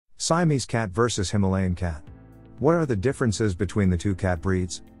Siamese cat versus Himalayan cat. What are the differences between the two cat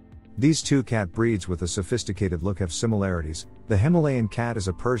breeds? These two cat breeds with a sophisticated look have similarities. The Himalayan cat is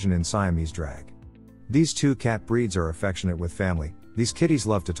a Persian in Siamese drag. These two cat breeds are affectionate with family. These kitties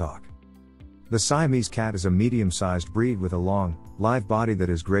love to talk. The Siamese cat is a medium-sized breed with a long, lithe body that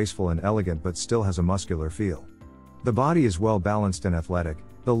is graceful and elegant but still has a muscular feel. The body is well balanced and athletic,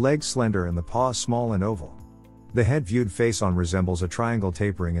 the legs slender and the paws small and oval. The head viewed face on resembles a triangle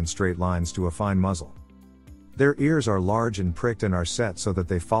tapering in straight lines to a fine muzzle. Their ears are large and pricked and are set so that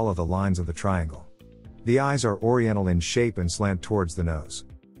they follow the lines of the triangle. The eyes are oriental in shape and slant towards the nose.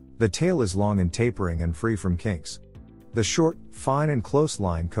 The tail is long and tapering and free from kinks. The short, fine and close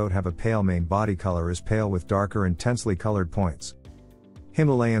line coat have a pale mane. Body color is pale with darker intensely colored points.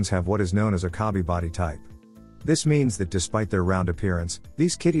 Himalayans have what is known as a cobby body type. This means that despite their round appearance,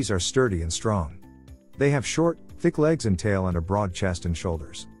 these kitties are sturdy and strong. They have short, thick legs and tail and a broad chest and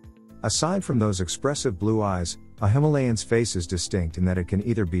shoulders. Aside from those expressive blue eyes, a Himalayan's face is distinct in that it can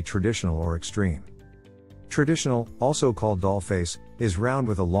either be traditional or extreme. Traditional, also called doll face, is round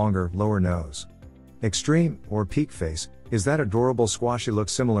with a longer, lower nose. Extreme, or peak face, is that adorable squashy look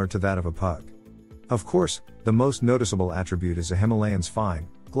similar to that of a pug. Of course, the most noticeable attribute is a Himalayan's fine,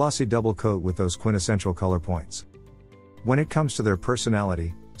 glossy double coat with those quintessential color points. When it comes to their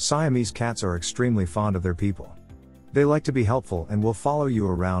personality, Siamese cats are extremely fond of their people. They like to be helpful and will follow you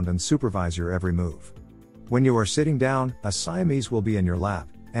around and supervise your every move. When you are sitting down, a Siamese will be in your lap,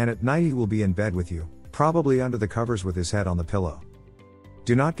 and at night he will be in bed with you, probably under the covers with his head on the pillow.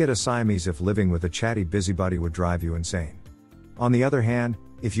 Do not get a Siamese if living with a chatty busybody would drive you insane. On the other hand,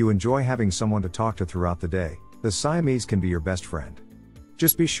 if you enjoy having someone to talk to throughout the day, the Siamese can be your best friend.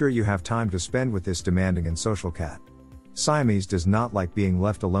 Just be sure you have time to spend with this demanding and social cat. Siamese does not like being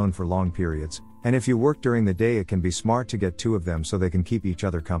left alone for long periods, and if you work during the day it can be smart to get two of them so they can keep each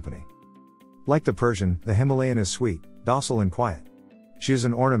other company. Like the Persian, the Himalayan is sweet, docile and quiet. She is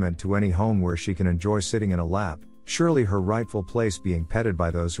an ornament to any home where she can enjoy sitting in a lap, surely her rightful place being petted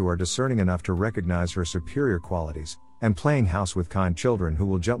by those who are discerning enough to recognize her superior qualities, and playing house with kind children who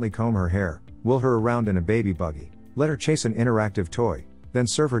will gently comb her hair, wheel her around in a baby buggy, let her chase an interactive toy, then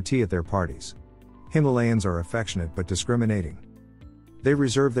serve her tea at their parties. Himalayans are affectionate but discriminating. They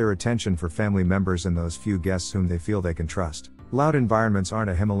reserve their attention for family members and those few guests whom they feel they can trust. Loud environments aren't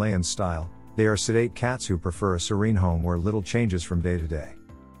a Himalayan style, they are sedate cats who prefer a serene home where little changes from day to day.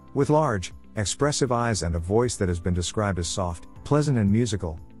 With large, expressive eyes and a voice that has been described as soft, pleasant and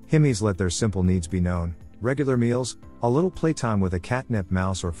musical, Himis let their simple needs be known: regular meals, a little playtime with a catnip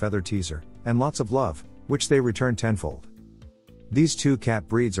mouse or feather teaser, and lots of love, which they return tenfold. These two cat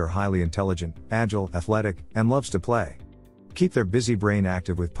breeds are highly intelligent, agile, athletic, and loves to play. Keep their busy brain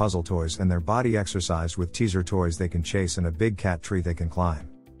active with puzzle toys and their body exercised with teaser toys they can chase and a big cat tree they can climb.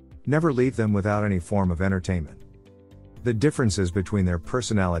 Never leave them without any form of entertainment. The differences between their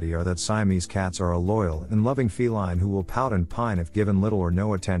personality are that Siamese cats are a loyal and loving feline who will pout and pine if given little or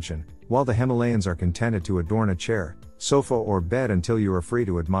no attention, while the Himalayans are contented to adorn a chair, sofa or bed until you are free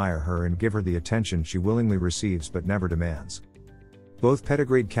to admire her and give her the attention she willingly receives but never demands. Both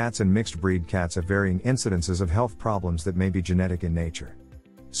pedigreed cats and mixed breed cats have varying incidences of health problems that may be genetic in nature.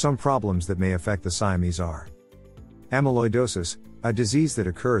 Some problems that may affect the Siamese are amyloidosis, a disease that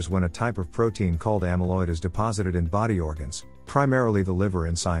occurs when a type of protein called amyloid is deposited in body organs, primarily the liver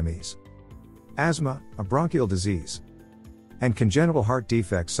in Siamese. Asthma, a bronchial disease. And congenital heart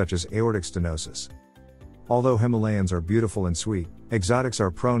defects such as aortic stenosis. Although Himalayans are beautiful and sweet, exotics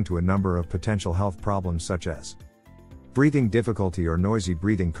are prone to a number of potential health problems such as breathing difficulty or noisy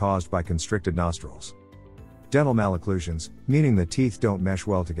breathing caused by constricted nostrils. Dental malocclusions, meaning the teeth don't mesh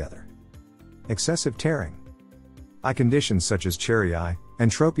well together. Excessive tearing. Eye conditions such as cherry eye,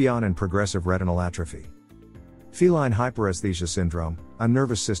 entropion and progressive retinal atrophy. Feline hyperesthesia syndrome, a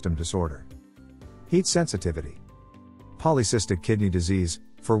nervous system disorder. Heat sensitivity. Polycystic kidney disease,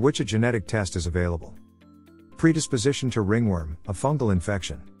 for which a genetic test is available. Predisposition to ringworm, a fungal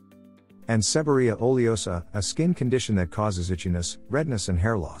infection. And seborrhea oleosa, a skin condition that causes itchiness, redness and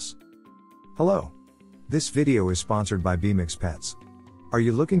hair loss. Hello. This video is sponsored by Bmix Pets. Are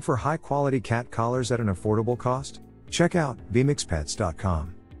you looking for high-quality cat collars at an affordable cost? Check out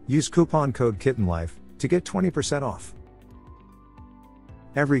bmixpets.com. Use coupon code KittenLife to get 20% off.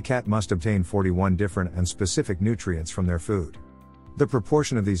 Every cat must obtain 41 different and specific nutrients from their food. The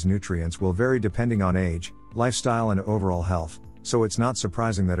proportion of these nutrients will vary depending on age, lifestyle and overall health, so it's not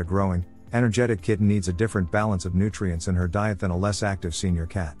surprising that a growing, energetic kitten needs a different balance of nutrients in her diet than a less active senior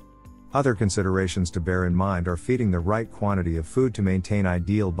cat. Other considerations to bear in mind are feeding the right quantity of food to maintain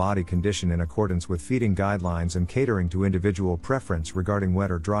ideal body condition in accordance with feeding guidelines and catering to individual preference regarding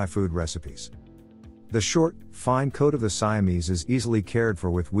wet or dry food recipes. The short, fine coat of the Siamese is easily cared for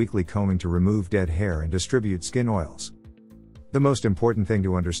with weekly combing to remove dead hair and distribute skin oils. The most important thing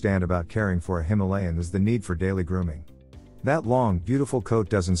to understand about caring for a Himalayan is the need for daily grooming. That long, beautiful coat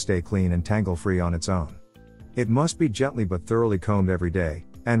doesn't stay clean and tangle-free on its own. It must be gently but thoroughly combed every day,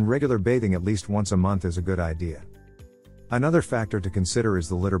 and regular bathing at least once a month is a good idea. Another factor to consider is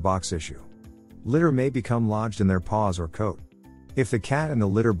the litter box issue. Litter may become lodged in their paws or coat. If the cat and the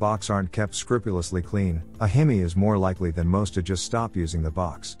litter box aren't kept scrupulously clean, a Himi is more likely than most to just stop using the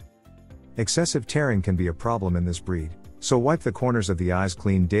box. Excessive tearing can be a problem in this breed, so wipe the corners of the eyes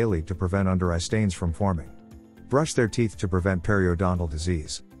clean daily to prevent under-eye stains from forming. Brush their teeth to prevent periodontal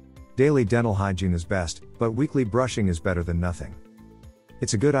disease. Daily dental hygiene is best, but weekly brushing is better than nothing.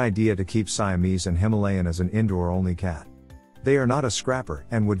 It's a good idea to keep Siamese and Himalayan as an indoor-only cat. They are not a scrapper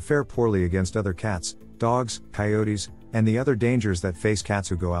and would fare poorly against other cats, dogs, coyotes, and the other dangers that face cats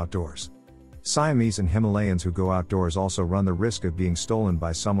who go outdoors. Siamese and Himalayans who go outdoors also run the risk of being stolen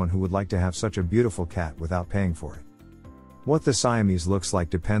by someone who would like to have such a beautiful cat without paying for it. What the Siamese looks like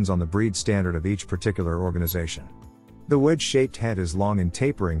depends on the breed standard of each particular organization. The wedge-shaped head is long and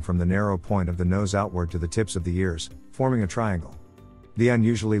tapering from the narrow point of the nose outward to the tips of the ears, forming a triangle. The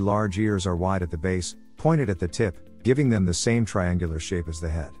unusually large ears are wide at the base, pointed at the tip, giving them the same triangular shape as the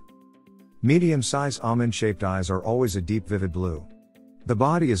head. Medium-sized almond-shaped eyes are always a deep vivid blue. The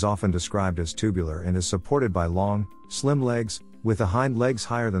body is often described as tubular and is supported by long, slim legs, with the hind legs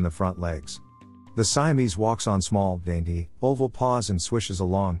higher than the front legs. The Siamese walks on small, dainty, oval paws and swishes a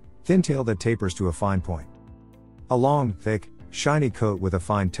long, thin tail that tapers to a fine point. A long, thick, shiny coat with a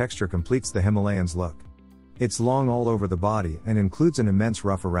fine texture completes the Himalayan's look. It's long all over the body and includes an immense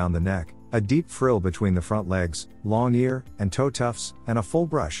ruff around the neck, a deep frill between the front legs, long ear and toe tufts, and a full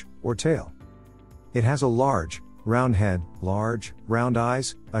brush, or tail. It has a large, round head, large, round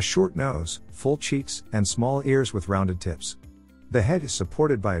eyes, a short nose, full cheeks, and small ears with rounded tips. The head is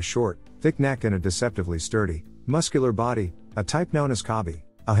supported by a short, thick neck and a deceptively sturdy, muscular body, a type known as kabi.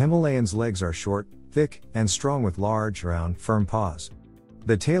 A Himalayan's legs are short, thick, and strong with large, round, firm paws.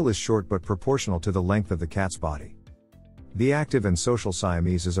 The tail is short but proportional to the length of the cat's body. The active and social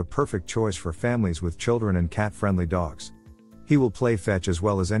Siamese is a perfect choice for families with children and cat-friendly dogs. He will play fetch as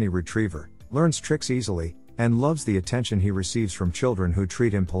well as any retriever, learns tricks easily, and loves the attention he receives from children who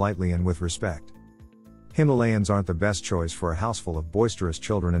treat him politely and with respect. Himalayans aren't the best choice for a house full of boisterous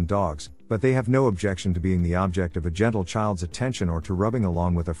children and dogs, but they have no objection to being the object of a gentle child's attention or to rubbing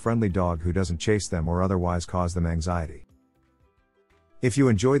along with a friendly dog who doesn't chase them or otherwise cause them anxiety. If you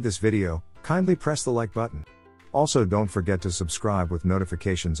enjoyed this video, kindly press the like button. Also, don't forget to subscribe with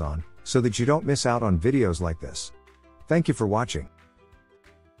notifications on, so that you don't miss out on videos like this. Thank you for watching.